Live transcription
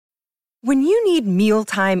When you need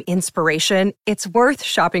mealtime inspiration, it's worth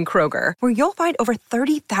shopping Kroger, where you'll find over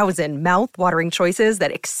 30,000 mouth-watering choices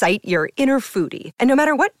that excite your inner foodie. And no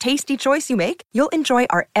matter what tasty choice you make, you'll enjoy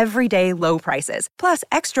our everyday low prices, plus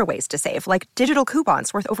extra ways to save, like digital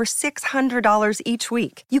coupons worth over $600 each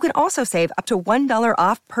week. You can also save up to $1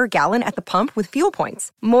 off per gallon at the pump with fuel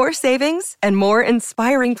points. More savings and more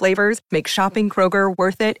inspiring flavors make shopping Kroger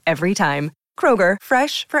worth it every time. Kroger,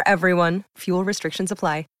 fresh for everyone. Fuel restrictions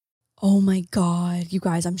apply. Oh my God, you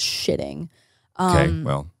guys, I'm shitting. Okay,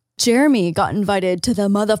 well. Jeremy got invited to the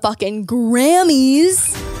motherfucking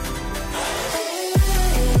Grammys.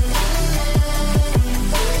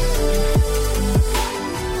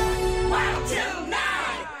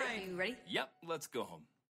 Are you ready? Yep, let's go home.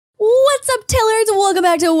 What's up, Tillards? Welcome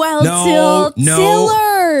back to Wild Till.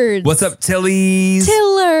 Tillards. What's up, Tillies?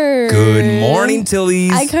 Tillards. Good morning, Tillies.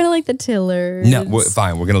 I kind of like the Tillards. No,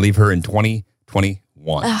 fine. We're going to leave her in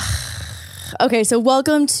 2021. Okay, so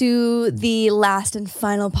welcome to the last and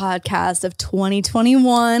final podcast of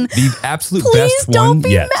 2021. The absolute Please best one don't be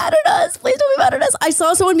yet. mad at us. Please don't be mad at us. I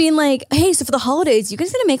saw someone being like, hey, so for the holidays, you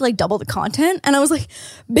guys gonna make like double the content? And I was like,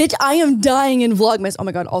 bitch, I am dying in Vlogmas. Oh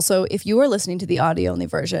my God. Also, if you are listening to the audio only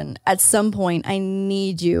version, at some point, I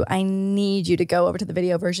need you to go over to the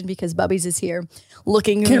video version because Bubbies is here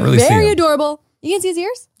looking Can't really see very him. adorable. You can see his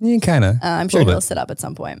ears? Yeah, kind of. I'm sure he'll sit up at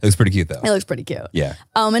some point. It looks pretty cute, though. It looks pretty cute. Yeah.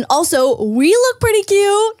 And also, we look pretty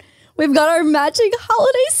cute. We've got our matching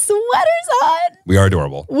holiday sweaters on. We are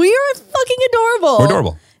adorable. We are fucking adorable. We're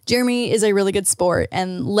adorable. Jeremy is a really good sport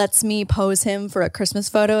and lets me pose him for a Christmas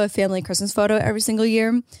photo, a family Christmas photo every single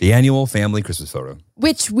year, The annual family Christmas photo.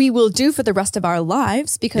 which we will do for the rest of our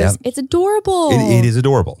lives because it's adorable. It is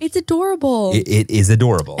adorable. It's adorable. It is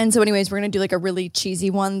adorable. And so anyways, we're going to do like a really cheesy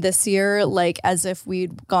one this year, like as if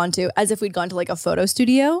we'd gone to like a photo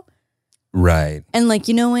studio. Right. And like,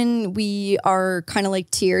 you know, when we are kind of like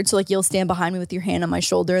tiered, so like you'll stand behind me with your hand on my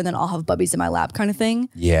shoulder and then I'll have Bubbies in my lap kind of thing.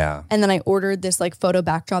 Yeah. And then I ordered this like photo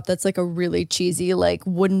backdrop that's like a really cheesy like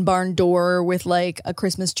wooden barn door with like a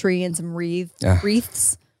Christmas tree and some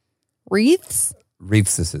wreaths Wreathses.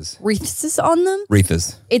 on them.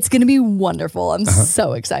 Wreaths. It's going to be wonderful. I'm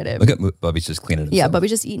so excited. Look at Bubby's just cleaning himself. Yeah,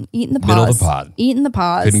 Bubby's just eating the paws. Middle of the pod. Eating the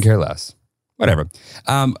paws. Couldn't care less. Whatever.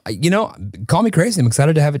 You know, call me crazy. I'm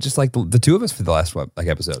excited to have it just like the two of us for the last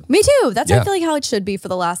episode. Me too. That's Yeah. I feel like how it should be for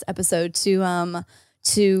the last episode to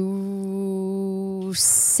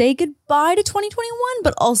say goodbye to 2021,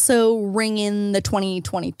 but also ring in the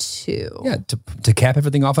 2022. Yeah, to cap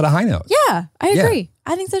everything off at a high note. Yeah, I agree.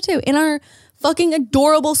 I think so too. In our fucking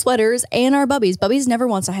adorable sweaters and our Bubbies. Bubbies never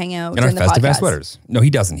wants to hang out In our during the festive ass podcast. sweaters. No,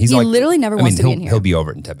 he doesn't. He literally never wants to be in here. He'll be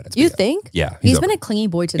over it in 10 minutes. You but think? Yeah. He's over. been a clingy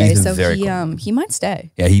boy today, He's been so very clingy. he might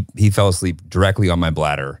stay. Yeah, he fell asleep directly on my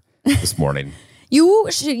bladder this morning. You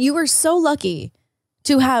were so lucky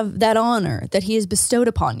to have that honor that he has bestowed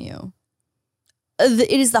upon you.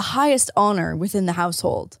 It is the highest honor within the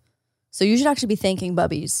household. So you should actually be thanking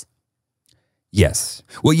Bubbies. Yes.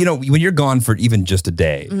 Well, you know, when you're gone for even just a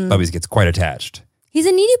day, Bubbies gets quite attached. He's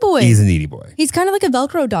a needy boy. He's a needy boy. He's kind of like a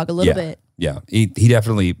Velcro dog a little bit. Yeah. He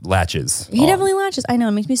definitely latches. He definitely latches. I know.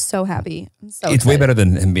 It makes me so happy. I'm so It's way excited. better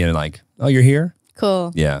than him being like, oh, you're here?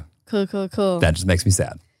 Cool. Yeah. Cool. That just makes me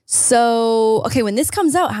sad. So, okay, when this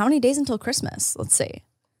comes out, how many days until Christmas? Let's see.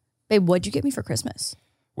 Babe, what'd you get me for Christmas?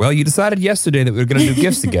 Well, you decided yesterday that we were going to do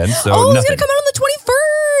gifts again, so Oh, it's nothing. going to come out on the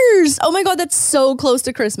 21st. Oh my God, that's so close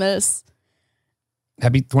to Christmas.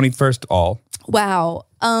 Happy 21st all. Wow.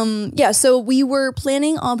 Yeah, so we were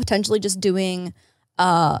planning on potentially just doing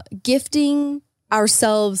gifting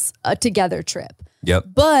ourselves a together trip. Yep.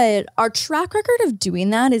 But our track record of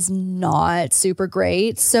doing that is not super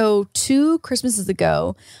great. So 2 Christmases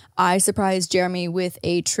ago, I surprised Jeremy with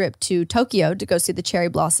a trip to Tokyo to go see the cherry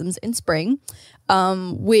blossoms in spring,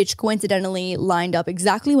 which coincidentally lined up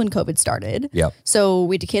exactly when COVID started. Yep. So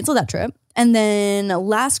we had to cancel that trip. And then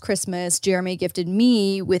last Christmas, Jeremy gifted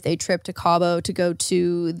me with a trip to Cabo to go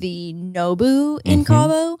to the Nobu in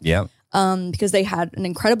Cabo. Yep. Because they had an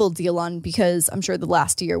incredible deal on, because I'm sure the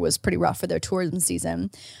last year was pretty rough for their tourism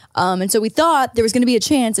season. And so we thought there was going to be a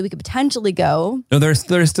chance that we could potentially go. No, there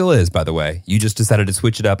still is, by the way. You just decided to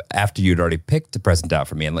switch it up after you'd already picked a present out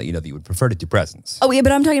for me and let you know that you would prefer to do presents. Oh, yeah,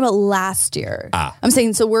 but I'm talking about last year. I'm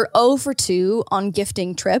saying, so we're 0 for 2 on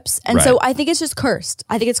gifting trips. And so Right. I think it's just cursed.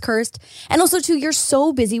 I think it's cursed. And also, too, you're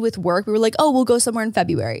so busy with work. We were like, oh, we'll go somewhere in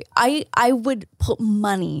February. I would put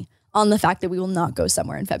money on the fact that we will not go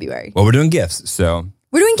somewhere in February. Well, we're doing gifts, so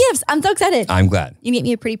We're doing gifts. I'm so excited. I'm glad. You get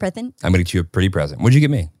me a pretty present. I'm going to get you a pretty present. What'd you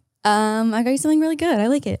get me? I got you something really good. I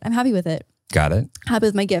like it. I'm happy with it. Got it. Happy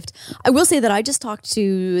with my gift. I will say that I just talked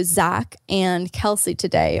to Zach and Kelsey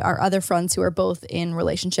today, our other friends who are both in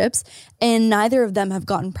relationships, and neither of them have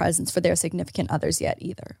gotten presents for their significant others yet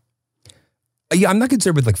either. Yeah, I'm not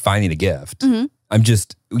concerned with like finding a gift. Mm-hmm. I'm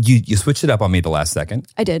just you switched it up on me the last second.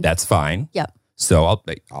 I did. That's fine. Yep. So I'll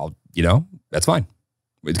that's fine.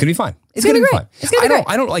 It's gonna be fine. It's gonna be great. fine. It's gonna be great.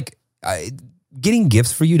 I don't like getting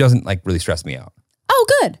gifts for you doesn't like really stress me out. Oh,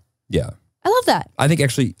 good. Yeah. I love that. I think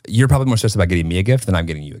actually you're probably more stressed about getting me a gift than I'm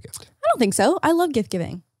getting you a gift. I don't think so. I love gift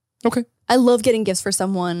giving. Okay. I love getting gifts for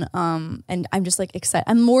someone, and I'm just like excited.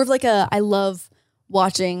 I'm more of like I love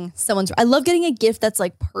watching I love getting a gift that's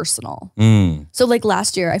like personal. So like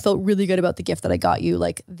last year, I felt really good about the gift that I got you,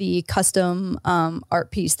 like the custom art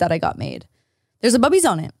piece that I got made. There's a Bubbies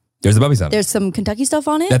on it. There's a Bubbies on it. There's some Kentucky stuff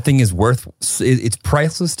on it. That thing is it's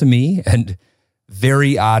priceless to me and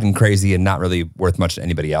very odd and crazy and not really worth much to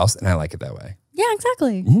anybody else. And I like it that way. Yeah,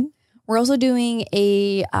 exactly. Mm-hmm. We're also doing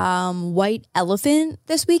a white elephant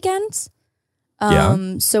this weekend.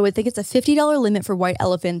 So I think it's a $50 limit for white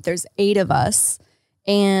elephant. There's 8 of us.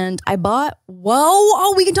 And I bought,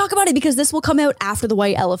 we can talk about it because this will come out after the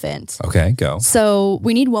white elephant. Okay, go. So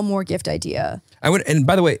we need one more gift idea. And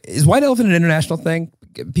by the way, is white elephant an international thing?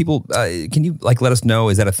 People, can you like let us know?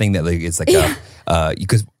 Is that a thing that like it's like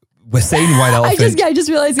because we're saying white elephant? I just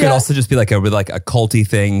realized could also just be like a culty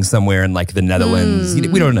thing somewhere in like the Netherlands.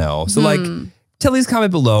 We don't know. So like, tell these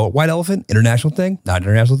comment below. White elephant, international thing, not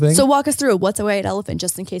international thing. So walk us through what's a white elephant,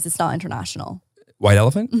 just in case it's not international. White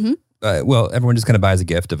elephant. Mm-hmm. Well, everyone just kind of buys a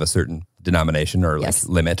gift of a certain denomination or like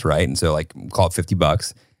limit, right? And so like call it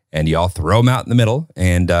 $50 and you all throw them out in the middle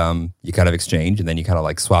and you kind of exchange and then you kind of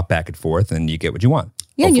like swap back and forth and you get what you want.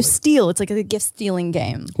 Yeah, hopefully. and you steal. It's like a gift stealing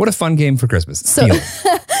game. What a fun game for Christmas. So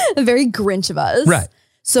very Grinch of us. Right.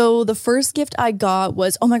 So the first gift I got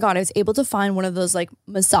was, oh my God, I was able to find one of those like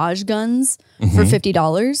massage guns for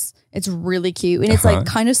 $50. It's really cute. And it's like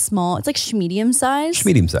kind of small. It's like medium size.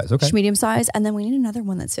 Medium size, okay. Medium size. And then we need another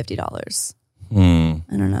one that's $50. I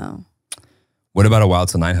don't know. What about a Wild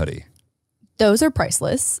Till 9 hoodie? Those are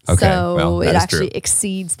priceless. Okay, So well, it is actually true.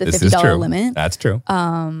 exceeds the This is $50 true. limit. That's true.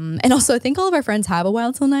 And also I think all of our friends have a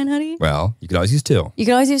Wild Till 9 hoodie. Well, you could always use 2. You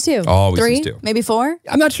can always use 2. Always 3, use 2. maybe 4.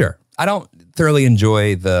 I'm not sure. I don't thoroughly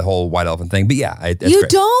enjoy the whole white elephant thing, but yeah, it's You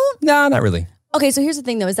great. don't? No, not really. Okay, so here's the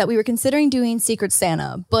thing though, is that we were considering doing Secret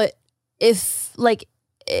Santa, but if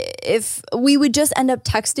we would just end up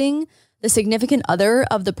texting the significant other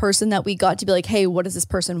of the person that we got to be like, hey, what does this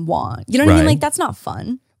person want? You know what I mean? Right. Like, that's not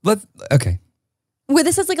fun. Okay. Where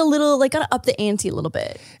this is like a little, like, gotta up the ante a little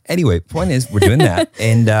bit. Anyway, point is, we're doing that.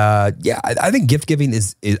 And I think gift giving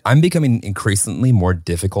is I'm becoming increasingly more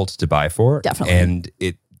difficult to buy for. Definitely. And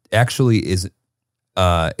it actually is, it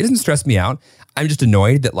doesn't stress me out. I'm just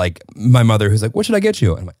annoyed that like my mother who's like, what should I get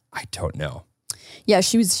you? And I'm like, I don't know. Yeah,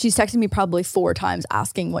 she's texted me probably 4 times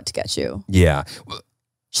asking what to get you. Yeah.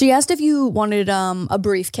 She asked if you wanted a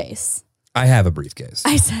briefcase. I have a briefcase.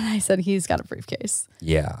 I said he's got a briefcase.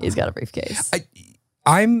 Yeah. He's got a briefcase.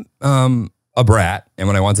 I'm a brat, and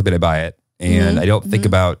when I want something, I buy it. And I don't think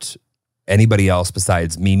about anybody else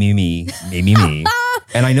besides me.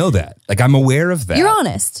 And I know that. Like, I'm aware of that. You're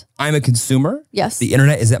honest. I'm a consumer. Yes. The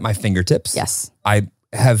internet is at my fingertips. Yes. I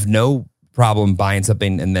have no problem buying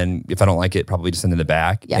something, and then if I don't like it, probably just send it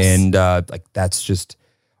back. Yes. And like, that's just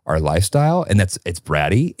our lifestyle, and it's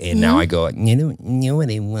bratty. And now I go, you know what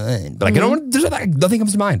I want. But like, there's nothing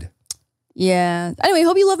comes to mind. Yeah. Anyway,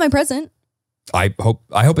 hope you love my present. I hope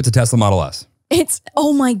it's a Tesla Model S. It's,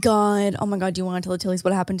 oh my God. Do you want to tell the Tillies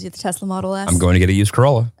what happened to the Tesla Model S? I'm going to get a used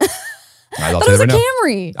Corolla. I'll That tell was you a right now.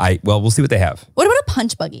 Camry. Well, we'll see what they have. What about a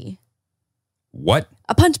punch buggy? What?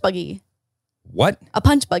 A punch buggy. What? A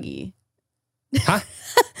punch buggy. Huh?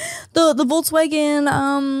 The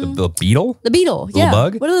Volkswagen, The Beetle? the Beetle. Little Yeah.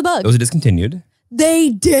 bug? What are the bugs? Those are discontinued.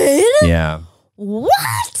 They did? Yeah. What?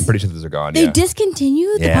 I'm pretty sure those are gone. They yeah.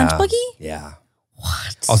 discontinued the punch buggy? Yeah.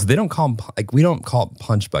 What? Also, they don't call them, like, we don't call it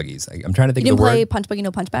punch buggies. I'm trying to think You of didn't the play word. punch buggy,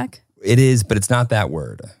 no punch back? It is, but it's not that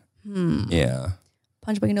word. Yeah.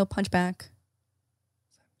 Punch buggy, no punch back.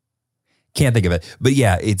 Can't think of it. But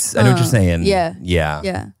yeah, I know what you're saying. Yeah. Yeah.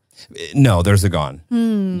 Yeah. No, those are gone.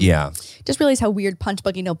 Yeah. Just realized how weird punch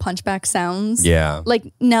buggy, no punch back sounds. Yeah.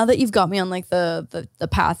 Like now that you've got me on like the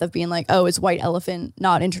path of being like, oh, it's white elephant,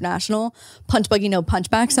 not international. Punch buggy, no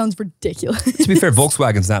punch back sounds ridiculous. To be fair,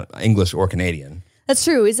 Volkswagen's not English or Canadian. That's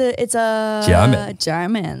true. It's a German.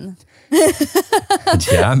 German.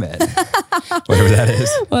 German. Whatever that is.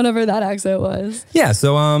 Whatever that accent was. Yeah,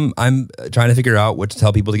 so I'm trying to figure out what to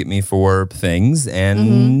tell people to get me for things,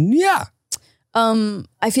 and yeah.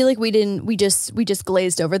 I feel like we just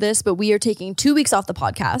glazed over this, but we are taking 2 weeks off the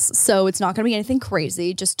podcast. So it's not going to be anything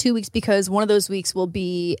crazy, just 2 weeks, because one of those weeks will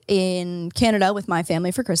be in Canada with my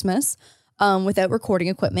family for Christmas, without recording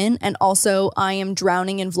equipment. And also I am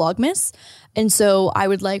drowning in Vlogmas. And so I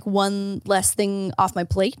would like one less thing off my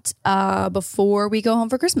plate, before we go home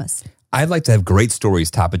for Christmas. I'd like to have great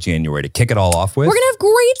stories top of January to kick it all off with. We're going to have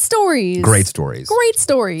great stories. Great stories. Great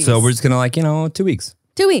stories. So we're just going to 2 weeks.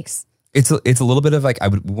 2 weeks. It's a little bit of like,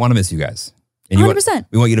 we want to miss you guys. And 100%.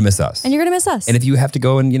 We want you to miss us. And you're going to miss us. And if you have to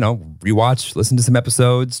go and, rewatch, listen to some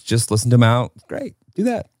episodes, just listen to them out. Great. Do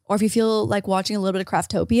that. Or if you feel like watching a little bit of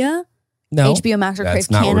Craftopia, No. HBO Max or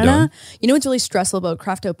Crave not what we're Canada. doing. You know what's really stressful about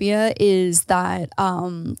Craftopia is that,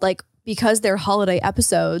 because they're holiday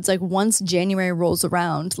episodes, like once January rolls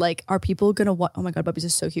around, like are people going to watch? Oh my God, Bubby's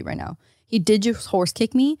is so cute right now. He did just horse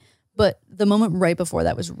kick me. But the moment right before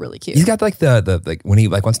that was really cute. He's got like the like when he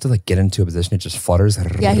like wants to like get into a position, it just flutters.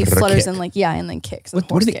 Yeah, he flutters kick. and then kicks. What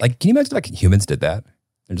do they like? Can you imagine like humans did that?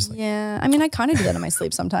 They're just like, yeah, I mean, I kind of do that in my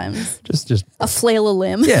sleep sometimes. just A flail a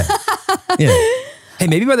limb. yeah. Hey,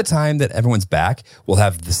 maybe by the time that everyone's back, we'll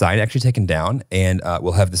have the sign actually taken down and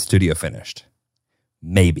we'll have the studio finished.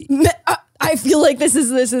 Maybe. I feel like this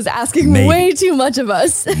is asking Maybe. way too much of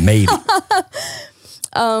us. Maybe.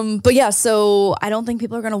 But yeah, so I don't think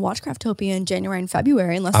people are going to watch Craftopia in January and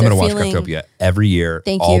February unless I'm they're going to watch feeling. Craftopia every year,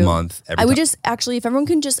 Thank all you. month. Every I would time. just actually, if everyone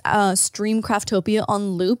can just stream Craftopia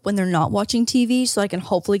on loop when they're not watching TV, so I can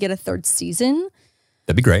hopefully get a third season.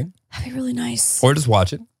 That'd be great. That'd be really nice. Or just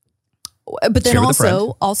watch it. But then share with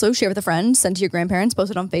a also share with a friend, send to your grandparents,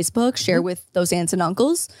 post it on Facebook, share Mm-hmm. with those aunts and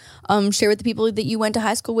uncles, share with the people that you went to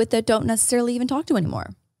high school with that don't necessarily even talk to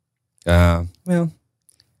anymore. Well,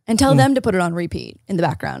 And tell them to put it on repeat in the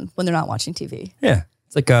background when they're not watching TV. yeah.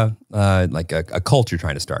 It's like a cult you're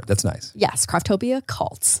trying to start. That's nice. Yes, Craftopia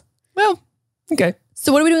cults. Well, okay.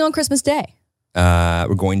 So what are we doing on Christmas Day?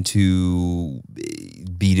 We're going to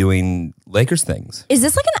be doing Lakers things. Is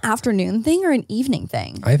this like an afternoon thing or an evening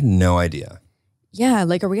thing? I have no idea. Yeah,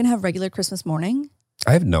 like are we going to have regular Christmas morning?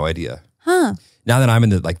 I have no idea. Huh. Now that I'm in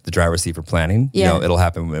the driver's seat for planning, Yeah. it'll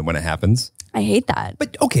happen when it happens. I hate that.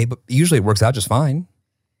 But okay, but usually it works out just fine.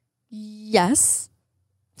 Yes.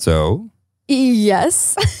 So,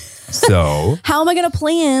 Yes. How am I going to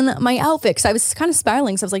plan my outfit? Because I was kind of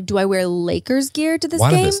spiraling. So I was like, do I wear Lakers gear to this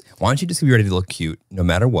why game? don't you just be ready to look cute no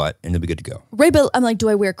matter what, and you'll be good to go. Right, but I'm like, do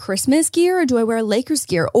I wear Christmas gear or do I wear Lakers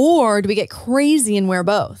gear? Or do we get crazy and wear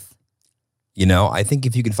both I think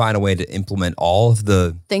if you can find a way to implement all of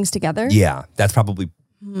the, things together? yeah, that's probably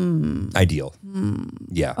ideal.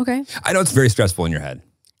 Yeah. Okay. I know it's very stressful in your head.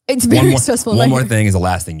 It's very stressful. One more thing is the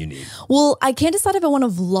last thing you need. Well, I can't decide if I want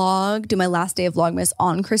to do my last day of Vlogmas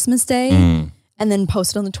on Christmas Day and then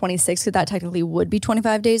post it on the 26th, because that technically would be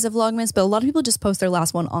 25 days of Vlogmas. But a lot of people just post their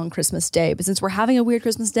last one on Christmas Day. But since we're having a weird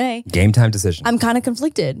Christmas Day, Game time decision. I'm kind of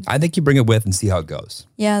conflicted. I think you bring it with and see how it goes.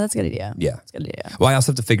 Yeah, that's a good idea. Yeah. That's a good idea. Well, I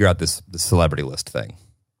also have to figure out the celebrity list thing,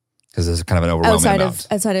 because there's kind of an overwhelming amount.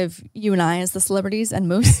 Outside of you and I as the celebrities and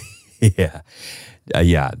Moose. Yeah.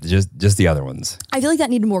 Just the other ones. I feel like that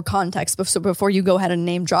needed more context. So before you go ahead and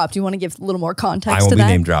name drop, do you want to give a little more context I won't to be that?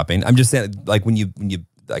 name dropping. I'm just saying, like when you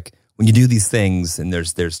do these things and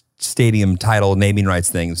there's stadium title naming rights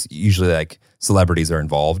things, usually like celebrities are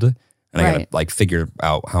involved, and I gotta Right. like figure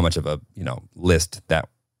out how much of a list I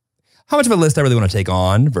really want to take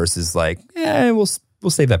on versus like we'll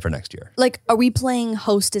save that for next year. Like, are we playing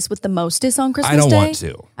hostess with the mostess on Christmas I don't Day? want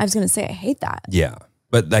to. I was going to say, I hate that. Yeah,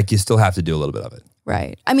 but like you still have to do a little bit of it.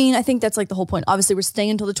 Right. I mean, I think that's like the whole point. Obviously, we're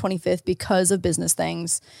staying until the 25th because of business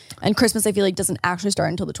things. And Christmas, I feel like, doesn't actually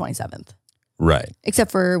start until the 27th. Right.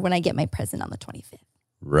 Except for when I get my present on the 25th.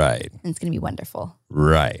 Right. And it's going to be wonderful.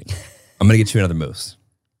 Right. I'm gonna get you another moose.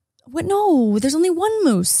 What? No, there's only one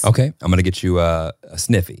moose. Okay. I'm gonna get you a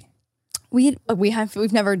sniffy. We've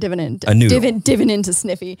never divin into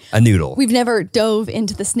Sniffy. A noodle. We've never dove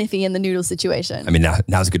into the Sniffy and the noodle situation. I mean,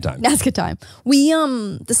 now's a good time. Now's a good time. We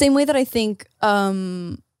the same way that I think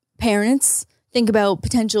parents think about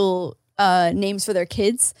potential names for their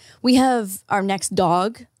kids, we have our next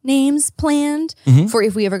dog names planned for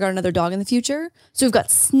if we ever got another dog in the future. So we've got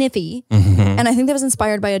Sniffy, and I think that was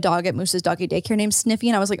inspired by a dog at Moose's doggy daycare named Sniffy,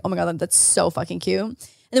 and I was like, oh my god, that's so fucking cute.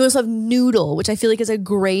 And then we also have Noodle, which I feel like is a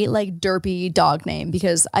great like derpy dog name,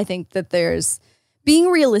 because I think that being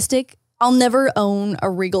realistic, I'll never own a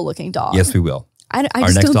Regal looking dog. Yes, we will. I Our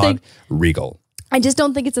just next don't dog, think. Regal. I just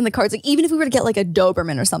don't think it's in the cards. Like, even if we were to get like a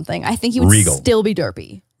Doberman or something, I think he would Regal. still be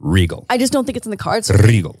derpy. Regal. I just don't think it's in the cards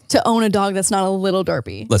Regal. to own a dog that's not a little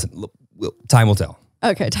derpy. Listen, time will tell.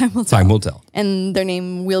 Okay, time will tell. Time will tell. And their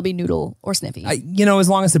name will be Noodle or Sniffy. As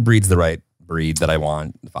long as the breed's the right breed that I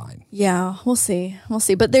want, fine. Yeah, we'll see.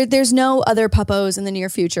 But there's no other puppos in the near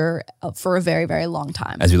future for a very, very long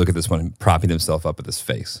time. As you look at this one, propping himself up with his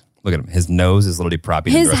face. Look at him. His nose is literally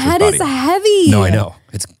propping his the rest head of his body. is heavy. No, I know.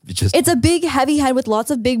 It's a big, heavy head with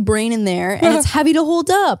lots of big brain in there, and it's heavy to hold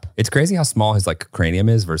up. It's crazy how small his like cranium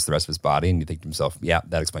is versus the rest of his body, and you think to himself, yeah,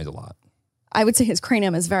 that explains a lot. I would say his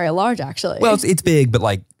cranium is very large, actually. Well, it's big, but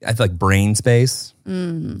like I feel like brain space.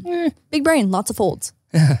 Big brain, lots of folds.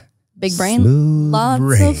 Big brain, Smooth lots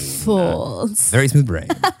brain. of folds. Very smooth brain,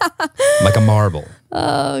 like a marble.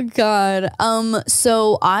 Oh God.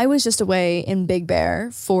 So I was just away in Big Bear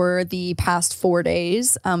for the past 4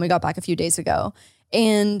 days. We got back a few days ago,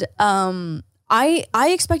 and I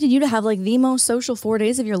expected you to have like the most social 4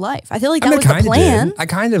 days of your life. I feel like that was the plan. Did. I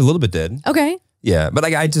kind of a little bit did. Okay. Yeah, but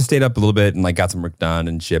like I just stayed up a little bit and like got some work done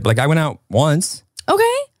and shit. But like I went out once.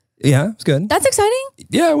 Okay. Yeah, it was good. That's exciting.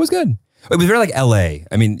 Yeah, it was good. It was very like LA.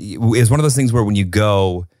 I mean, it was one of those things where when you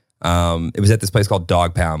go, it was at this place called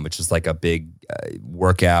Dog Pound, which is like a big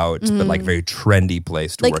workout, but like very trendy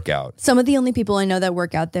place to work out. Some of the only people I know that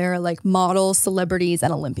work out there are like models, celebrities,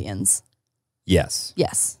 and Olympians. Yes.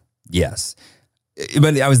 Yes. Yes.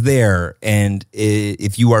 But I was there, and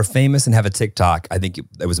if you are famous and have a TikTok, I think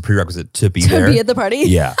it was a prerequisite to be there. To be at the party?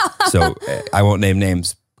 Yeah. So I won't name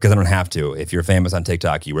names because I don't have to. If you're famous on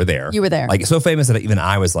TikTok, you were there. You were there. Like so famous that even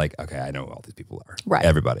I was like, okay, I know who all these people are. Right.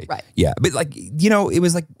 Everybody. Right. Yeah. But like, it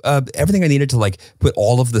was like everything I needed to like put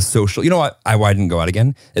all of the social, why I didn't go out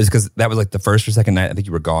again is because that was like the first or second night I think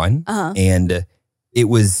you were gone. And it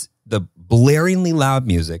was the blaringly loud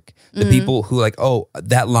music, the people who like, oh,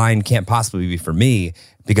 that line can't possibly be for me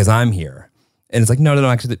because I'm here. And it's like, no,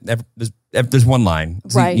 actually, there's one line.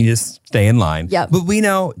 So right. You just stay in line. Yep. But we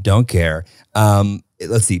know, don't care.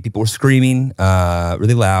 Let's see, people were screaming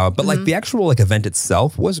really loud, but like the actual like event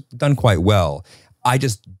itself was done quite well. I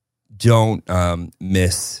just don't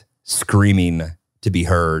miss screaming to be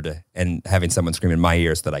heard and having someone scream in my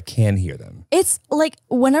ear so that I can hear them. It's like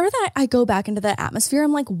whenever I go back into that atmosphere,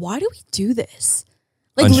 I'm like, why do we do this?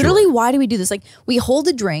 Like Unsure. literally, why do we do this? Like we hold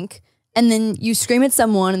a drink and then you scream at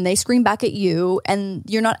someone and they scream back at you and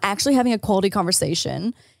you're not actually having a quality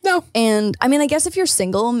conversation. No. And I mean, I guess if you're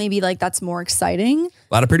single, maybe like that's more exciting.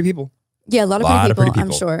 A lot of pretty people. Yeah, a lot of pretty people. I'm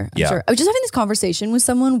people. sure. Yeah. I'm sure. I was just having this conversation with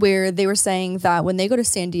someone where they were saying that when they go to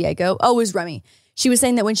San Diego, it was Remy. She was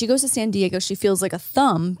saying that when she goes to San Diego, she feels like a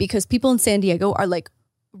thumb because people in San Diego are like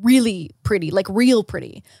really pretty, like real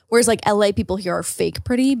pretty. Whereas like LA people here are fake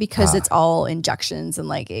pretty because it's all injections and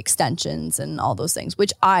like extensions and all those things,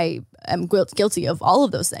 which I am guilty of all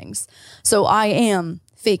of those things. So I am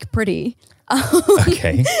fake pretty.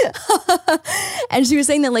 Okay. And she was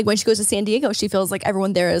saying that like when she goes to San Diego, she feels like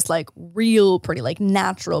everyone there is like real pretty, like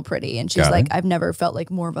natural pretty. And she's like, I've never felt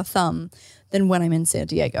like more of a thumb than when I'm in San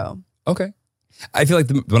Diego. Okay. I feel like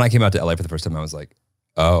when I came out to LA for the first time, I was like,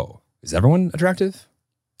 oh, is everyone attractive?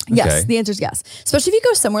 Okay. Yes, the answer is yes. Especially if you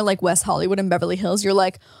go somewhere like West Hollywood and Beverly Hills, you're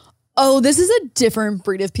like, oh, this is a different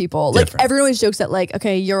breed of people. Like everyone always jokes that like,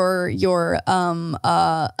 okay, you're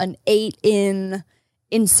an 8 in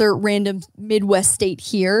insert random Midwest state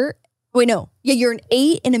here. Wait, no. Yeah, you're an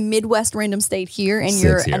 8 in a Midwest random state here and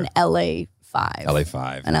you're an LA 5. LA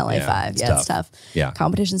 5. An LA 5. Yeah, it's tough. Yeah.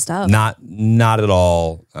 Competition's tough. Not at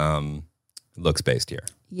all looks based here.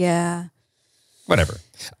 Yeah. Whatever.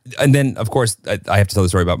 And then, of course, I have to tell the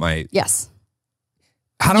story about my... Yes.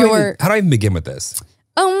 How do I even begin with this?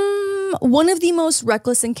 One of the most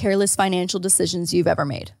reckless and careless financial decisions you've ever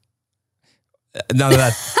made. No,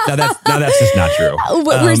 that's just not true.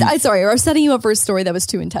 I'm sorry, I was setting you up for a story that was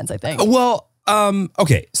too intense, I think. Well,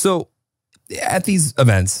 okay. So at these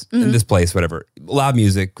events, in this place, whatever, loud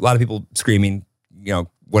music, a lot of people screaming,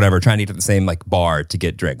 whatever, trying to get to the same like bar to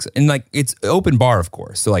get drinks. And like, it's open bar, of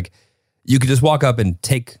course. So like, you could just walk up and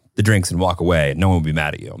take the drinks and walk away and no one would be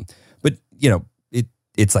mad at you. But,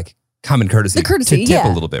 it's like common courtesy, to tip a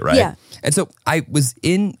little bit, right? Yeah. And so I was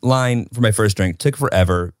in line for my first drink, took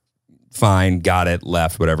forever, fine, got it,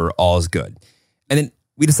 left, whatever, all is good. And then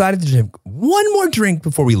we decided to drink one more drink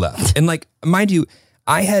before we left. And like, mind you,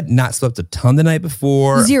 I had not slept a ton the night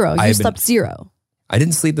before. Zero. You slept zero. I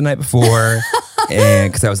didn't sleep the night before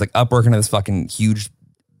and because I was like up working on this fucking huge,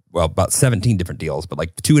 about 17 different deals, but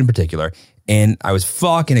like 2 in particular. And I was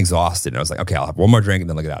fucking exhausted. And I was like, okay, I'll have one more drink and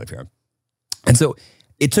then I'll get out of here. And so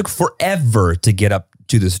it took forever to get up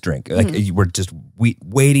to this drink. Like we're just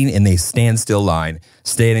waiting in a standstill line,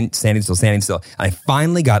 standing still. And I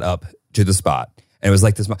finally got up to the spot and it was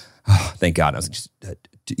like this, thank God. And I was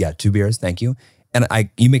like, 2 beers, thank you. And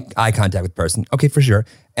you make eye contact with the person. Okay, for sure.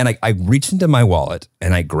 And I reached into my wallet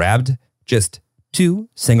and I grabbed just 2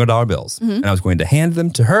 single dollar bills. And I was going to hand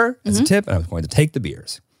them to her as a tip, and I was going to take the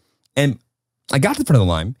beers. And I got to the front of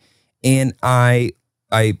the line, and I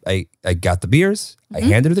got the beers. I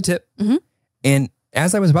handed her the tip. And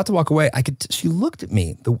as I was about to walk away, she looked at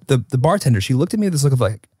me, the bartender, she looked at me with this look of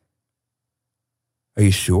like, are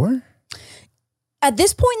you sure? At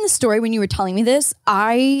this point in the story, when you were telling me this,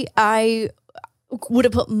 I would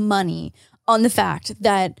have put money on the fact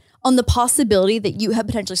that, on the possibility that you had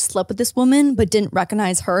potentially slept with this woman, but didn't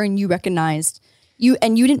recognize her, and you recognized you,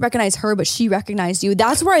 and you didn't recognize her, but she recognized you.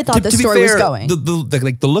 That's where I thought the story was going.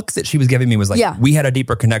 The look that she was giving me was like, we had a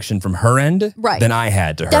deeper connection from her end than I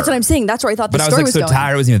had to her. That's what I'm saying. That's where I thought the story was going. But I was like so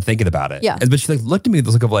tired, I wasn't even thinking about it. Yeah. But she like looked at me with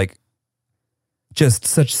this look of like, just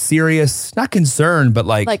such serious, not concern, but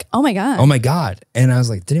like, oh my God. And I was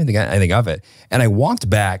like, didn't even think anything of it. And I walked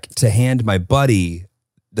back to hand my buddy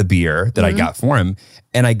the beer that I got for him.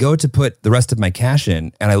 And I go to put the rest of my cash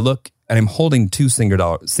in, and I look, and I'm holding 2 single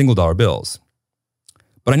dollar bills.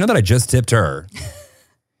 But I know that I just tipped her.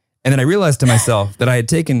 And then I realized to myself that I had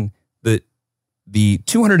taken the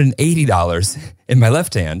 $280 in my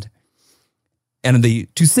left hand and the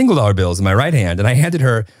 2 single dollar bills in my right hand. And I handed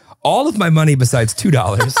her all of my money besides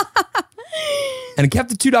 $2 and kept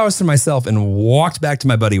the $2 for myself and walked back to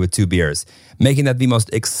my buddy with 2 beers, making that the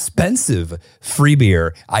most expensive free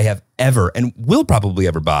beer I have ever and will probably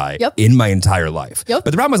ever buy in my entire life. But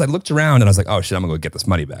the problem was I looked around and I was like, oh shit, I'm gonna go get this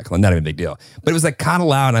money back. Like, not even a big deal. But it was like kind of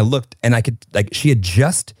loud, and I looked and I could, like, she had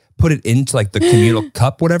just put it into like the communal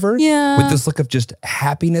cup, whatever, with this look of just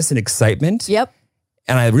happiness and excitement. And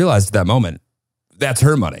I realized at that moment, that's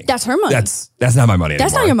her money. That's her money. That's not my money anymore.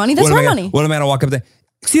 That's not your money. That's her money. What am I gonna walk up there?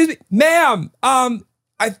 Excuse me, ma'am.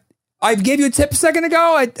 I gave you a tip a second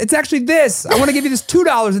ago. It's actually this. I want to give you this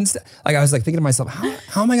 $2 instead. Like, I was like thinking to myself,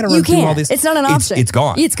 how am I going to run through all this? It's not an option. It's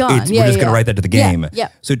gone. It's gone. We're just going to write that to the game. Yeah.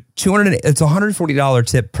 So it's a $140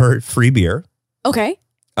 tip per free beer. Okay.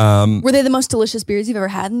 Were they the most delicious beers you've ever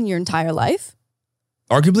had in your entire life?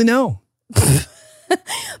 Arguably, no.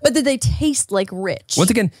 But did they taste like rich? Once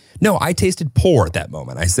again, no, I tasted poor at that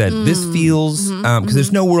moment. I said, this feels, because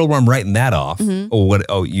there's no world where I'm writing that off.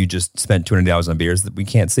 Oh, you just spent $200 on beers that we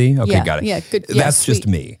can't see? Okay, got it. Yeah, good. That's just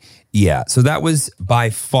me. Yeah, so that was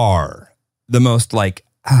by far the most like,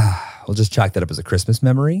 we'll just chalk that up as a Christmas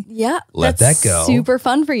memory. Yeah. Let that go. Super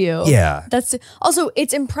fun for you. Yeah. That's also,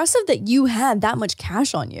 it's impressive that you had that much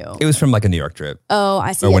cash on you. It was from like a New York trip. Oh,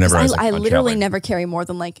 I see. Or whenever I literally traveling. never carry more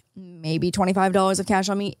than like maybe $25 of cash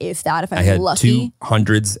on me, if that, if I'm I had lucky. 2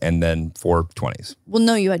 hundreds and then 4 20s. Well,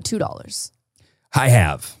 no, you had $2. I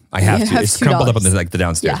have You to. have It's crumpled up on $2. the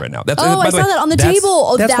downstairs right now. That's, I saw that on the table.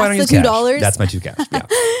 Oh, that's why I don't the use cash. $2? That's my 2 cash.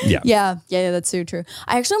 Yeah. Yeah, that's so true.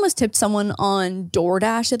 I actually almost tipped someone on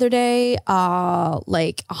DoorDash the other day,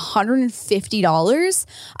 like $150.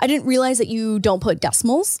 I didn't realize that you don't put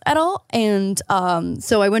decimals at all. And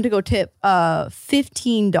so I went to go tip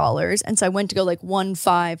 $15. And so I went to go like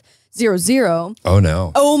 1500. Oh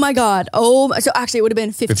no. Oh my God. So actually it would have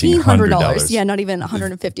been $1,500. Yeah, not even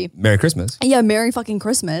 $150. Merry Christmas. Yeah, Merry fucking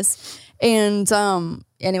Christmas. And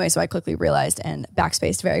anyway, so I quickly realized and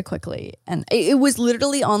backspaced very quickly. And it was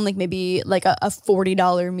literally on like maybe like a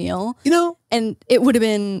 $40 meal. You know? And it would have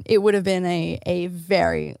been a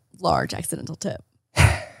very large accidental tip.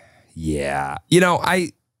 Yeah. You know,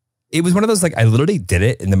 it was one of those, like, I literally did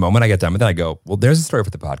it in the moment I got done with it. I go, well, there's a story for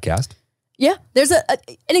the podcast. Yeah, there's an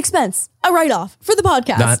expense, a write-off for the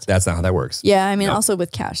podcast. That's not how that works. Yeah, I mean, also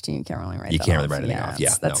with cash too, you can't really write. You can't really write anything off.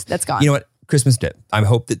 Yeah, that's gone. You know what? Christmas tip. I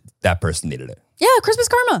hope that person needed it. Yeah, Christmas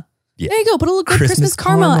karma. Yeah. There you go. Put a little good Christmas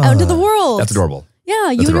karma out into the world. That's adorable. Yeah,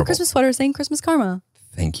 you and your Christmas sweater saying Christmas karma.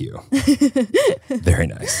 Thank you. Very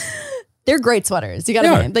nice. They're great sweaters. You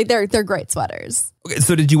gotta like they're great sweaters. Okay,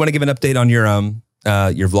 so did you want to give an update on your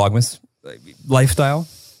Vlogmas lifestyle?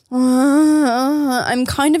 I'm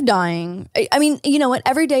kind of dying. I mean, you know what?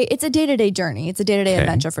 Every day, it's a day-to-day journey. It's a day-to-day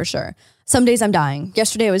adventure for sure. Some days I'm dying.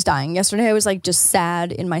 Yesterday I was dying. Yesterday I was like just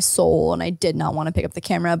sad in my soul and I did not want to pick up the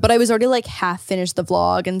camera, but I was already like half finished the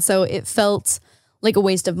vlog. And so it felt like a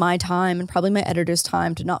waste of my time and probably my editor's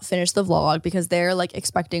time to not finish the vlog because they're like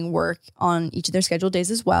expecting work on each of their scheduled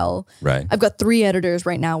days as well. Right. I've got 3 editors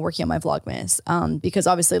right now working on my Vlogmas because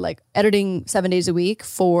obviously like editing 7 days a week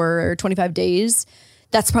for 25 days,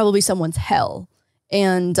 that's probably someone's hell.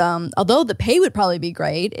 And although the pay would probably be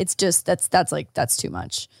great, it's just that's too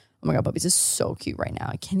much. Oh my God, Bubby's is so cute right now.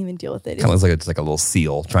 I can't even deal with it. Kind of looks like it's like a little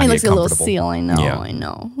seal trying to get comfortable. It looks like a little seal. I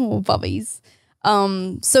know. Oh, Bubby's.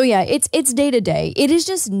 So yeah, it's day to day. It is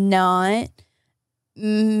just not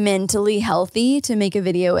mentally healthy to make a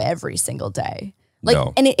video every single day. Like,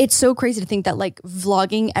 No. and it's so crazy to think that like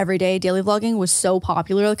vlogging every day, daily vlogging was so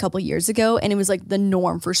popular a couple years ago. And it was like the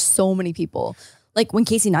norm for so many people. Like when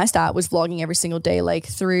Casey Neistat was vlogging every single day, like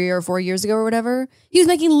 3 or 4 years ago or whatever, he was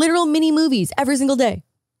making literal mini movies every single day.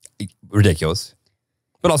 Ridiculous.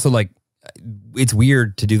 But also like, it's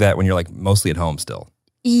weird to do that when you're like mostly at home still.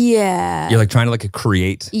 Yeah. You're like trying to like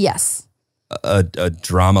create Yes. a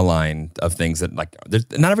drama line of things that like,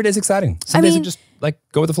 not every day is exciting. Some days are just like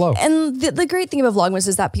go with the flow. And the great thing about Vlogmas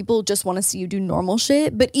is that people just want to see you do normal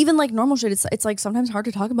shit. But even like normal shit, it's like sometimes hard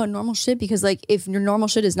to talk about normal shit because like if your normal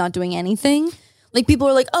shit is not doing anything, like people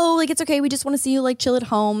are like, oh, like it's okay. We just want to see you like chill at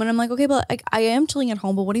home. And I'm like, okay, but like, I am chilling at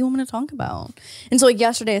home, but what do you want me to talk about? And so like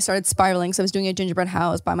yesterday I started spiraling. So I was doing a gingerbread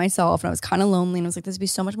house by myself and I was kind of lonely. And I was like, this would be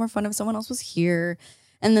so much more fun if someone else was here.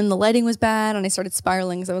 And then the lighting was bad and I started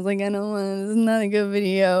spiraling. So I was like, I know this is not a good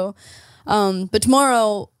video. But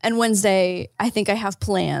tomorrow and Wednesday, I think I have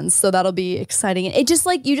plans. So that'll be exciting. It just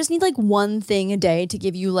like, you just need like one thing a day to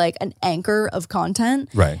give you like an anchor of content.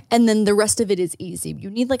 Right. And then the rest of it is easy.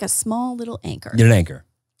 You need like a small little anchor. You need an anchor.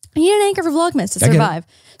 You need an anchor for Vlogmas to I get it. survive.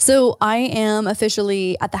 So I am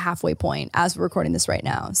officially at the halfway point as we're recording this right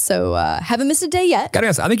now. So haven't missed a day yet. Gotta be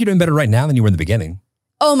honest, I think you're doing better right now than you were in the beginning.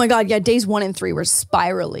 Oh my God. Yeah. Days 1 and 3 were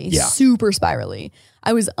spirally, Yeah. super spirally.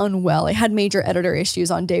 I was unwell. I had major editor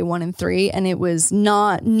issues on day 1 and 3 and it was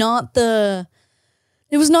not the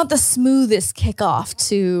smoothest kickoff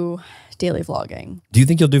to daily vlogging. Do you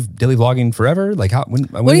think you'll do daily vlogging forever? Like how, when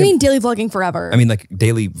What do you mean daily vlogging forever? I mean like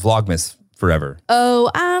daily Vlogmas forever.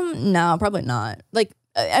 Oh, no, probably not. Like,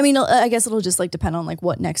 I mean, I guess it'll just like depend on like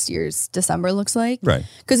what next year's December looks like. Right.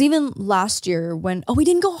 Because even last year when, we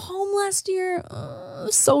didn't go home last year.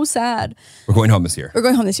 So sad. We're going home this year. We're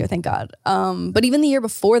going home this year, thank God. But even the year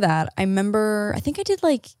before that, I remember, I think I did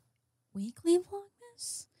like weekly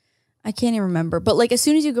Vlogmas. I can't even remember. But like as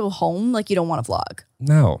soon as you go home, like you don't want to vlog.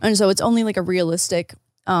 No. And so it's only like a realistic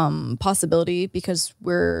possibility because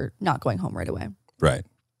we're not going home right away. Right.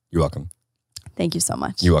 You're welcome. Thank you so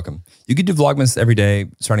much. You're welcome. You could do Vlogmas every day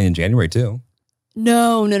starting in January too.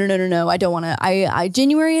 No. I don't want to. I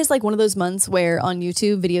January is like one of those months where on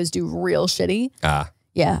YouTube videos do real shitty.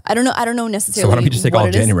 Yeah. I don't know necessarily. So why don't we just take what all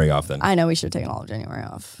of it is. January off then? I know we should have taken all of January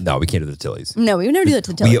off. No, we can't do the Tillies. No, we would never do that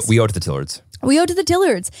to the Tillards. We owe it to the Tillards. We owe it to the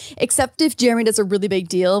Tillards. Except if Jeremy does a really big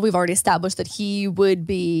deal, we've already established that he would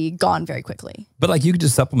be gone very quickly. But like you could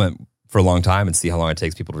just supplement for a long time and see how long it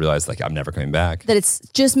takes people to realize like I'm never coming back. That it's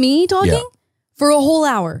just me talking? Yeah. For a whole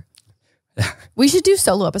hour. We should do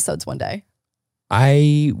solo episodes one day.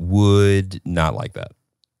 I would not like that.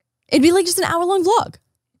 It'd be like just an hour-long vlog.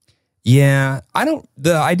 Yeah,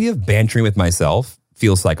 the idea of bantering with myself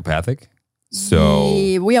feels psychopathic. So,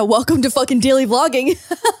 Yeah, welcome to fucking daily vlogging.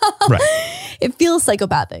 right. It feels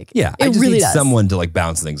psychopathic. Yeah, it I just really need does. someone to like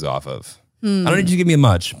bounce things off of. I don't need you to give me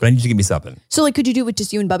much, but I need you to give me something. So like, could you do it with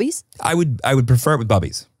just you and Bubbies? I would prefer it with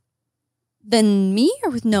Bubbies. Then me or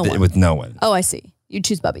with no one? With no one. Oh, I see. You'd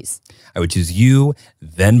choose Bubbies. I would choose you,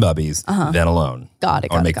 then Bubbies, then alone. Got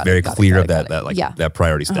it. I want to make very clear of that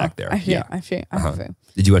priority stack there. I feel.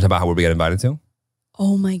 Did you want to talk about how we got invited to?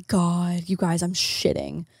 Oh my God, you guys, I'm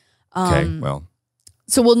shitting. Okay, well.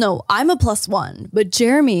 So, no, I'm a +1, but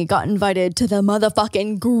Jeremy got invited to the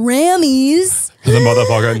motherfucking Grammys. To the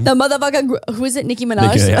motherfucking. The motherfucking, who is it? Nicki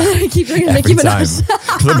Minaj? Yeah. I keep doing Every Nicki time.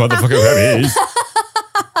 Minaj. To the motherfucking Grammys.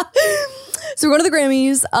 So we're going to the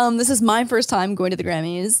Grammys. This is my first time going to the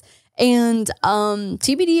Grammys. And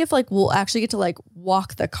TBD if like we'll actually get to like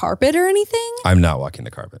walk the carpet or anything. I'm not walking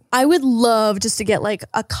the carpet. I would love just to get like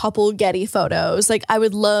a couple Getty photos. Like I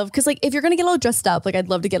would love, because like if you're going to get all dressed up, like I'd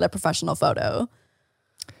love to get a professional photo.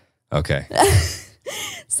 Okay.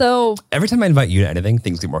 So every time I invite you to anything,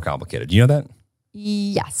 things get more complicated. Do you know that?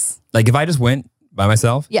 yes. Like if I just went by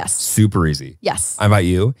myself, Yes. super easy. Yes. I invite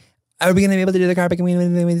you. Are we going to be able to do the carpet? Can we? I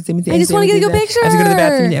just want to get a good picture. I have to go to the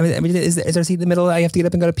bathroom. Is there a seat in the middle? I have to get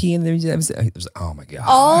up and go to pee. And oh my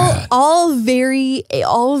God. All very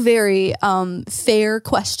fair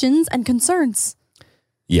questions and concerns.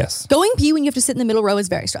 Yes. Going pee when you have to sit in the middle row is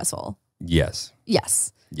very stressful. Yes.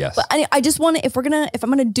 Yes. Yes. But I just want to, if I'm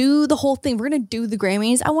going to do the whole thing, we're going to do the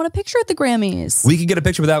Grammys. I want a picture at the Grammys. We could get a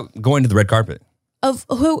picture without going to the red carpet. Of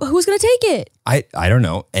who's going to take it? I don't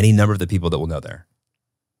know. Any number of the people that will know there.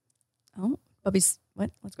 Oh, Bubby's,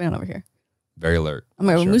 what's going on over here? Very alert. Oh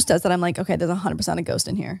my God, Sure. when Moose does that, I'm like, okay, there's 100% a ghost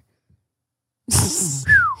in here.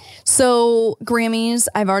 So Grammys,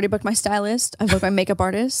 I've already booked my stylist. I've booked my makeup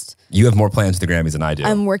artist. You have more plans for the Grammys than I do.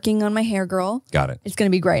 I'm working on my hair girl. Got it. It's going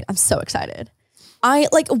to be great. I'm so excited. I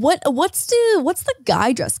like what's the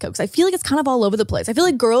guy dress code? 'Cause I feel like it's kind of all over the place. I feel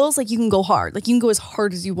like girls, like you can go hard. Like you can go as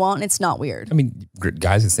hard as you want and it's not weird. I mean,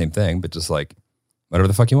 guys, the same thing, but just like Whatever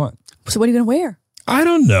the fuck you want. So what are you going to wear? I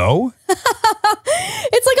don't know.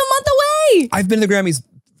 It's like a month away. I've been to the Grammys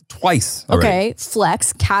twice already. Okay,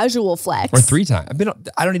 flex, casual flex. Or 3 times.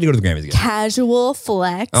 I don't need to go to the Grammys again. Casual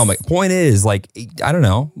flex. Oh, my point is, like, I don't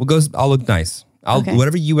know. I'll look nice.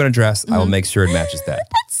 Whatever you want to dress, I will make sure it matches that.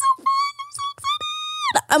 That's so fun. I'm so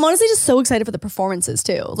excited. I'm honestly just so excited for the performances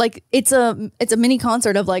too. Like it's a mini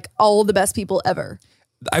concert of like all the best people ever.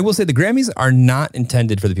 I will say the Grammys are not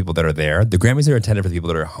intended for the people that are there. The Grammys are intended for the people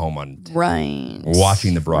that are home on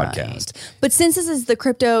watching the broadcast. Right. But since this is the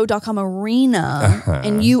Crypto.com arena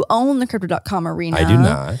and you own the Crypto.com arena. I do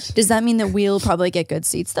not. Does that mean that we'll probably get good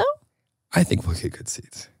seats though? I think we'll get good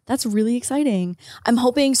seats. That's really exciting. I'm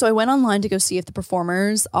hoping. So I went online to go see if the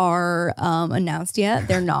performers are announced yet.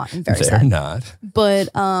 They're not. I'm very sad. They're not. But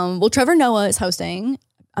well, Trevor Noah is hosting.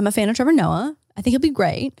 I'm a fan of Trevor Noah. I think he'll be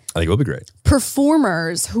great. I think it'll be great.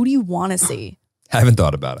 Performers, who do you want to see? Haven't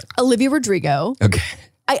thought about it. Olivia Rodrigo. Okay.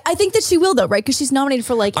 I think that she will though, right? Because she's nominated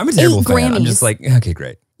for like I'm a terrible 8 fan. Grammys. I'm just like, okay,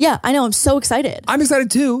 great. Yeah, I know. I'm so excited. I'm excited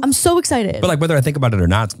too. I'm so excited. But like whether I think about it or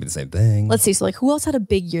not, it's gonna be the same thing. Let's see. So like who else had a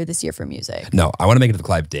big year this year for music? No, I want to make it to the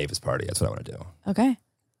Clive Davis party. That's what I want to do. Okay.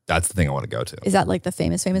 That's the thing I want to go to. Is that like the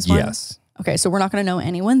famous one? Yes. Okay, so we're not going to know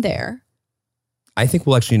anyone there. I think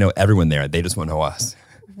we'll actually know everyone there. They just won't know us.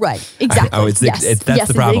 Right. Exactly. That's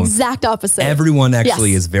the problem. The exact opposite. Everyone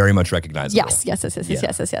actually is very much recognizable.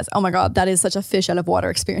 Yes. Oh my God. That is such a fish out of water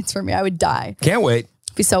experience for me. I would die. Can't wait.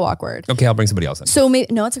 It'd be so awkward. Okay, I'll bring somebody else in. So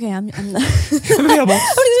maybe, no, it's okay. I'm available. I've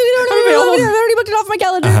already booked it off my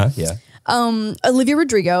calendar. Yeah. Olivia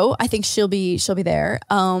Rodrigo, I think she'll be there.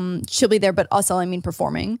 She'll be there, but also, I mean,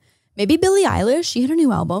 performing. Maybe Billie Eilish. She had a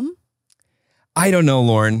new album. I don't know,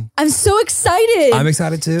 Lauren. I'm so excited. I'm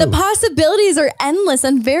excited too. The possibilities are endless.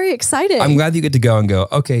 I'm very excited. I'm glad that you get to go and go,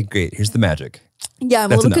 okay, great. Here's the magic. Yeah,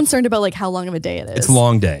 I'm a little concerned about like how long of a day it is. It's a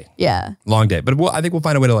long day. Yeah. Long day. But I think we'll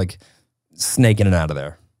find a way to like snake in and out of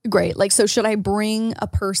there. Great. Like, so should I bring a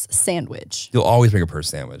purse sandwich? You'll always bring a purse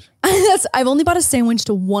sandwich. I've only bought a sandwich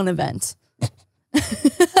to one event.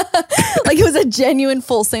 Like it was a genuine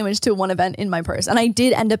full sandwich to one event in my purse. And I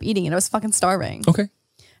did end up eating it. I was fucking starving. Okay.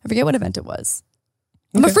 I forget what event it was.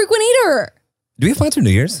 I'm a frequent eater. Do we have plans for New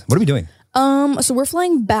Year's? What are we doing? So we're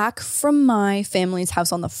flying back from my family's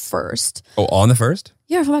house on the 1st. Oh, on the 1st?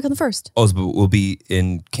 Yeah, we're flying back on the 1st. Oh, so we'll be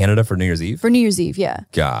in Canada for New Year's Eve? For New Year's Eve, yeah.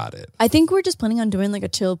 Got it. I think we're just planning on doing like a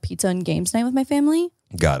chill pizza and games night with my family.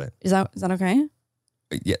 Got it. Is that okay?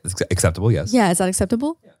 Yeah, it's acceptable, yes. Yeah, is that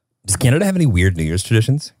acceptable? Yeah. Does Canada have any weird New Year's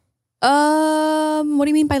traditions? What do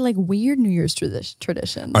you mean by like weird New Year's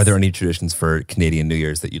traditions? Are there any traditions for Canadian New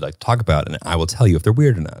Year's that you'd like to talk about? And I will tell you if they're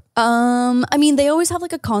weird or not. I mean, they always have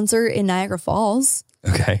like a concert in Niagara Falls.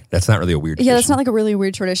 Okay. That's not really a weird tradition. Yeah, that's not like a really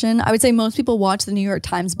weird tradition. I would say most people watch the New York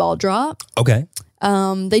Times ball drop. Okay.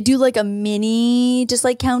 They do like a mini just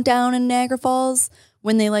like countdown in Niagara Falls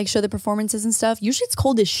when they like show the performances and stuff. Usually it's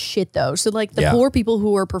cold as shit though. So like the poor people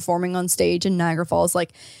who are performing on stage in Niagara Falls,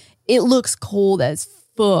 like it looks cold as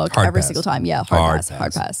fuck every single time. Yeah, hard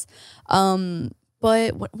pass.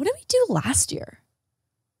 But what did we do last year?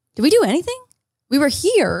 Did we do anything? We were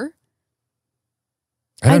here.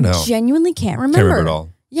 I don't know. Genuinely can't remember. Can't remember at all.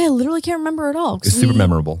 Yeah, I literally can't remember at all. It's super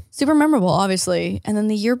memorable. Super memorable, obviously. And then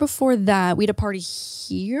the year before that, we had a party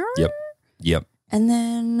here. Yep. And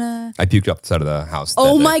then I puked off the side of the house.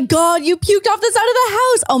 Oh my God, you puked off the side of the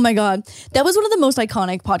house. Oh my God. That was one of the most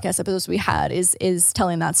iconic podcast episodes we had is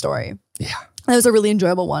telling that story. Yeah. That was a really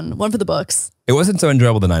enjoyable one for the books. It wasn't so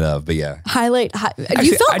enjoyable the night of, but yeah. Actually,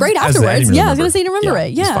 you felt great afterwards. I was going to say you remember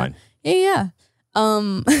it. Yeah. It's fine. Yeah.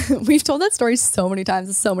 We've told that story so many times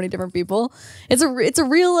to so many different people. It's a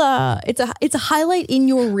real it's a highlight in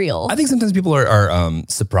your reel. I think sometimes people are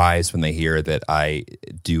surprised when they hear that I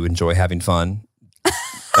do enjoy having fun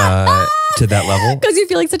to that level. Because you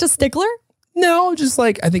feel like such a stickler? No, just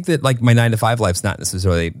like I think that like my 9 to 5 life's not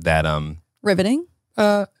necessarily that riveting.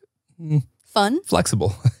 Fun,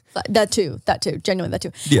 flexible. That too, genuinely that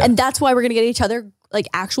too. Yeah. And that's why we're gonna get each other like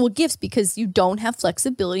actual gifts because you don't have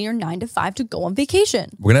flexibility or 9 to 5 to go on vacation.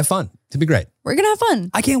 We're gonna have fun. It'll be great. We're gonna have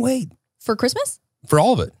fun. I can't wait. For Christmas? For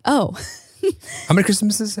all of it. Oh. How many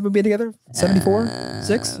Christmases have we been together? 74?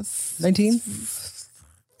 6? 19?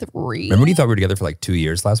 3. Remember when you thought we were together for like 2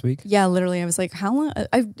 years last week? Yeah, literally. I was like, how long?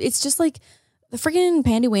 It's just like the freaking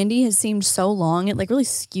Pandy Wandy has seemed so long. It like really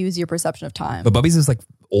skews your perception of time. But Bubby's is like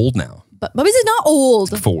old now. But Bubby's is not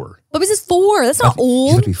old. 4. Bubby's is 4. That's not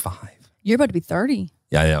old. She's about to be 5. You're about to be 30.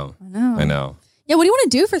 Yeah, I know. Yeah, what do you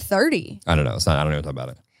want to do for 30? I don't know. I don't know what to talk about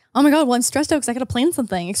it. Oh my God, well, I'm stressed out because I got to plan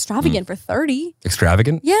something extravagant for 30.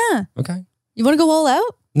 Extravagant? Yeah. Okay. You want to go all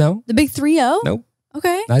out? No. The big 3-0? Nope.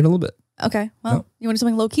 Okay. Not even a little bit. Okay. Well, No. you want to do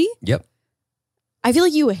something low key? Yep. I feel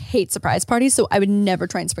like you hate surprise parties, so I would never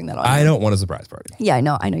try and spring that on you. I don't want a surprise party. Yeah, I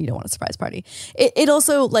know you don't want a surprise party. It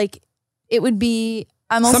also, like, it would be,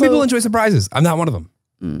 Some people enjoy surprises. I'm not one of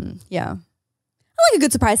them. Yeah. I like a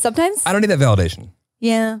good surprise sometimes. I don't need that validation.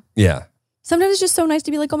 Yeah. Yeah. Sometimes it's just so nice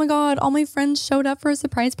to be like, oh my God, all my friends showed up for a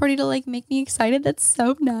surprise party to like make me excited. That's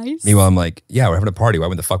so nice. Meanwhile, I'm like, yeah, we're having a party. Why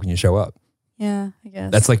would the fuck when you show up? Yeah, I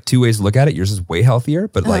guess. That's like two ways to look at it. Yours is way healthier,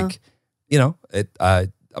 but like, you know,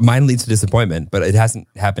 mine leads to disappointment, but it hasn't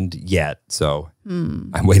happened yet. So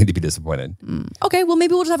I'm waiting to be disappointed. Okay, well,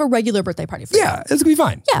 maybe we'll just have a regular birthday party for you. Yeah, it's going to be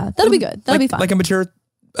fine. Yeah, that'll be good. That'll be fine. Like a mature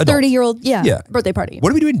adult. 30-year-old, birthday party.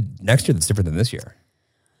 What are we doing next year that's different than this year?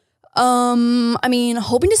 I mean,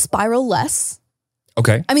 hoping to spiral less.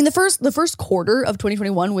 Okay. I mean, the first quarter of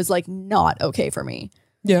 2021 was like not okay for me.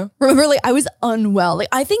 Yeah. Remember, like, I was unwell. Like,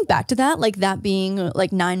 I think back to that, like that being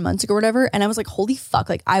like 9 months ago or whatever. And I was like, holy fuck.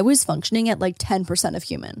 Like, I was functioning at like 10% of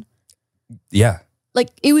human. Yeah. Like,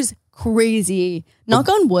 it was crazy. Knock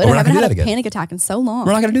on wood. I haven't had a panic attack in so long.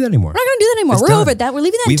 We're not going to do that anymore. We're not going to do that anymore. We're over that. We're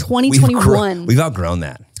leaving that in 2021. We've outgrown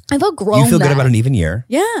that. I've outgrown that. You feel good about an even year?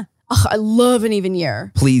 Yeah. Ugh, I love an even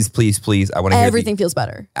year. Please, please, please. I want to hear everything feels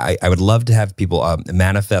better. I would love to have people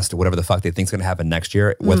manifest whatever the fuck they think is going to happen next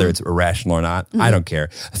year, whether it's irrational or not. I don't care.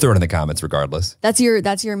 Throw it in the comments regardless. That's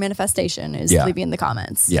your manifestation is leaving in the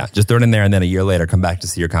comments. Yeah, just throw it in there and then a year later come back to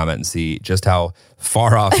see your comment and see just how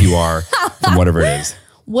far off you are from whatever it is.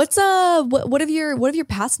 What have your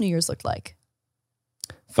past New Year's looked like?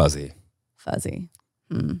 Fuzzy.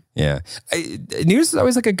 Yeah. New Year's is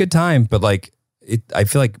always like a good time, but like I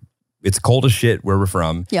feel like it's cold as shit where we're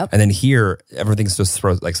from. Yep. And then here, everything's just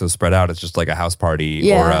so spread out. It's just like a house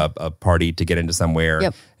party or a party to get into somewhere.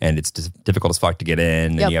 Yep. And it's just difficult as fuck to get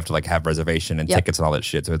in. And you have to like have reservation and tickets and all that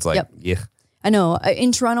shit. So it's like, yeah. I know.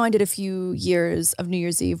 In Toronto, I did a few years of New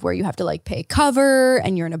Year's Eve where you have to like pay cover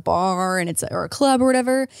and you're in a bar and or a club or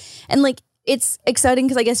whatever. And like, it's exciting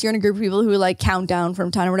because I guess you're in a group of people who like count down from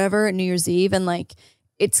time or whatever at New Year's Eve. And like,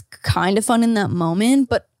 it's kind of fun in that moment.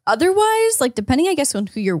 But otherwise, like depending, I guess, on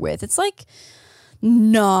who you're with, it's like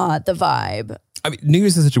not the vibe. I mean, New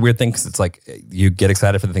Year's is such a weird thing because it's like you get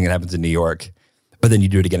excited for the thing that happens in New York, but then you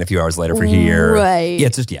do it again a few hours later for here. Right. Yeah,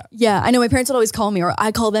 it's just, Yeah, I know my parents would always call me, or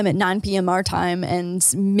I call them at 9 p.m. our time and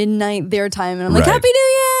midnight their time. And I'm like, Happy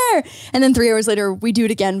New Year! And then 3 hours later, we do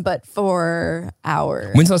it again, but for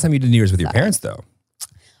our... When's the last time you did New Year's with your parents, though?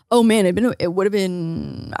 Oh, man, it would have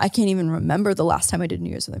been... I can't even remember the last time I did New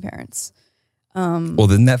Year's with my parents. Well,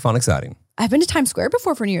 isn't that fun, exciting? I've been to Times Square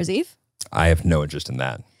before for New Year's Eve. I have no interest in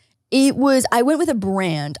that. I went with a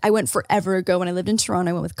brand. I went forever ago when I lived in Toronto.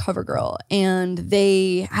 I went with CoverGirl, and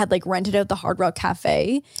they had like rented out the Hard Rock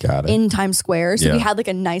Cafe in Times Square. So we had like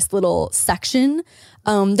a nice little section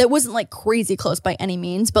that wasn't like crazy close by any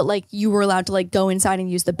means, but like you were allowed to like go inside and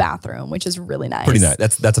use the bathroom, which is really nice. Pretty nice.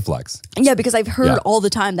 That's a flex. Yeah, because I've heard all the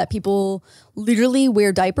time that people literally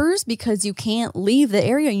wear diapers because you can't leave the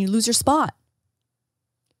area and you lose your spot.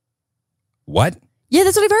 What? Yeah,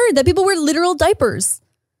 that's what I've heard. That people wear literal diapers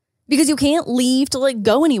because you can't leave to like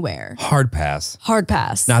go anywhere. Hard pass.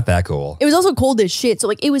 Not that cool. It was also cold as shit. So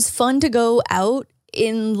like it was fun to go out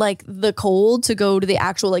in like the cold to go to the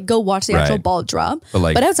actual, like go watch the actual ball drop.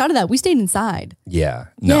 But outside of that, we stayed inside. Yeah.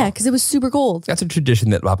 No. Yeah, because it was super cold. That's a tradition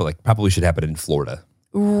that probably should happen in Florida.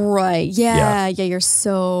 Right. Yeah, you're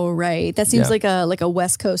so right. That seems like a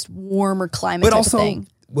West Coast warmer climate type of thing.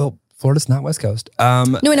 Well, Florida's not West Coast. No,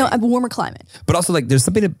 I know. A warmer climate. But also, like, there's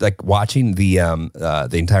something to, like, watching the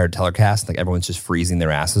entire telecast. Like, everyone's just freezing their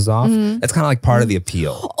asses off. That's kind of like part of the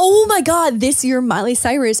appeal. Oh my God! This year, Miley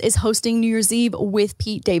Cyrus is hosting New Year's Eve with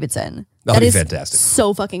Pete Davidson. That'll be fantastic.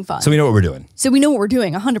 So fucking fun. So we know what we're doing.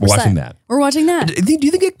 100%. We're watching that. We're watching that. Do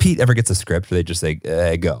you think Pete ever gets a script, or they just say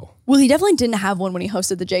go? Well, he definitely didn't have one when he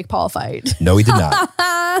hosted the Jake Paul fight. No, he did not.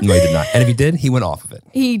 No, he did not. And if he did, he went off of it.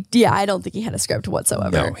 I don't think he had a script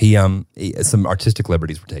whatsoever. No, he some artistic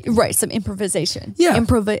liberties were taken. Right, some improvisation. Yeah.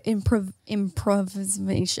 Improvisation.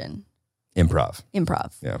 Improv.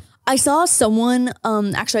 Yeah. I saw someone,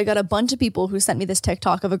 actually I got a bunch of people who sent me this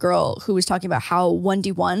TikTok of a girl who was talking about how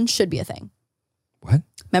 1D1 should be a thing. What?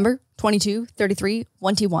 Remember? 22, 33,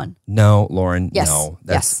 1T1. No, Lauren, yes. No.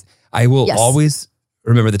 Yes. I will always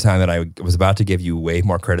remember the time that I was about to give you way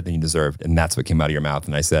more credit than you deserved, and that's what came out of your mouth.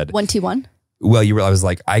 And I said, 1T1? Well, I was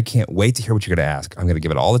like, I can't wait to hear what you're going to ask. I'm going to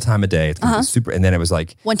give it all the time of day. It's going to be super. And then it was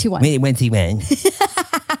like, 1T1. Wait, 1T1.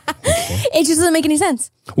 It just doesn't make any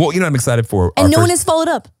sense. Well, I'm excited for. And no one has followed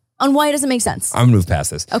up on why it doesn't make sense. I'm gonna move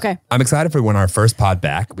past this. Okay. I'm excited for when our first pod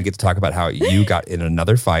back, we get to talk about how you got in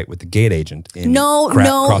another fight with the gate agent. No.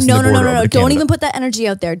 Don't even put that energy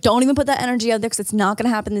out there. Don't even put that energy out there because it's not going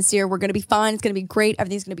to happen this year. We're going to be fine. It's going to be great.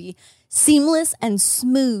 Everything's going to be seamless and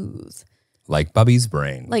smooth. Like Bubby's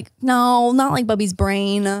brain. Like, no, not like Bubby's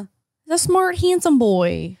brain. He's a smart, handsome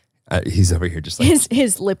boy. He's over here just like...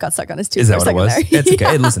 His lip got stuck on his tooth. Is that what it was? There. It's okay.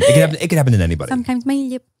 Hey, listen, it can happen to anybody. Sometimes my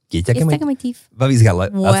lip Get gets stuck on my teeth. Bubby's got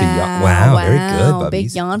lots of yawn. Wow, very good, Bubby.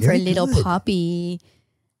 Big yawn for a little puppy.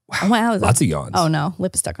 Wow. Lots of yawns. Oh no,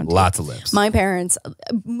 lip is stuck on teeth. Lots of lips. My parents,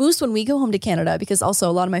 Moose, when we go home to Canada, because also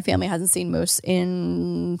a lot of my family hasn't seen Moose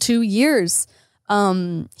in 2 years.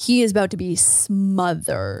 He is about to be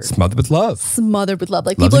smothered. Smothered with love. Smothered with love.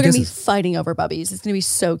 Like Love people are and going to be kisses. fighting over Bubbies. It's going to be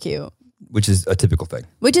so cute. Which is a typical thing.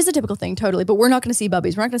 Which is a typical thing, totally. But we're not going to see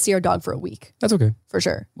Bubbies. We're not going to see our dog for a week. That's okay. For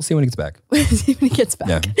sure. We'll see when he gets back. When he gets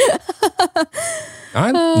back. Yeah. All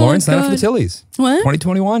right, Lauren, sign up for the Tillies. What?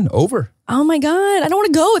 2021, over. Oh my God. I don't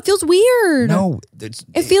want to go. It feels weird. No.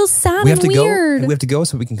 It feels sad We have and to weird. go. We have to go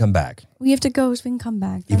so we can come back We have to go so we can come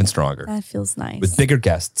back. even stronger. That feels nice. With bigger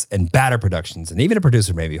guests and badder productions and even a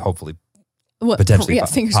producer maybe, hopefully. What? potentially, Yeah,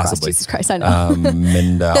 fingers crossed. possibly. Jesus Christ, I know.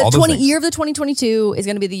 And The all those things. year of the 2022 is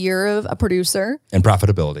going to be the year of a producer And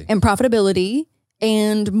profitability. and profitability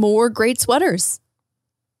and more great sweaters.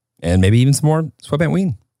 And maybe even some more sweatpant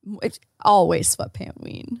ween. It's always sweatpant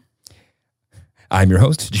ween. I'm your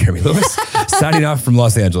host, Jeremy Lewis, signing off from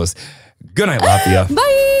Los Angeles. Good night, Latvia.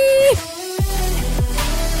 Bye.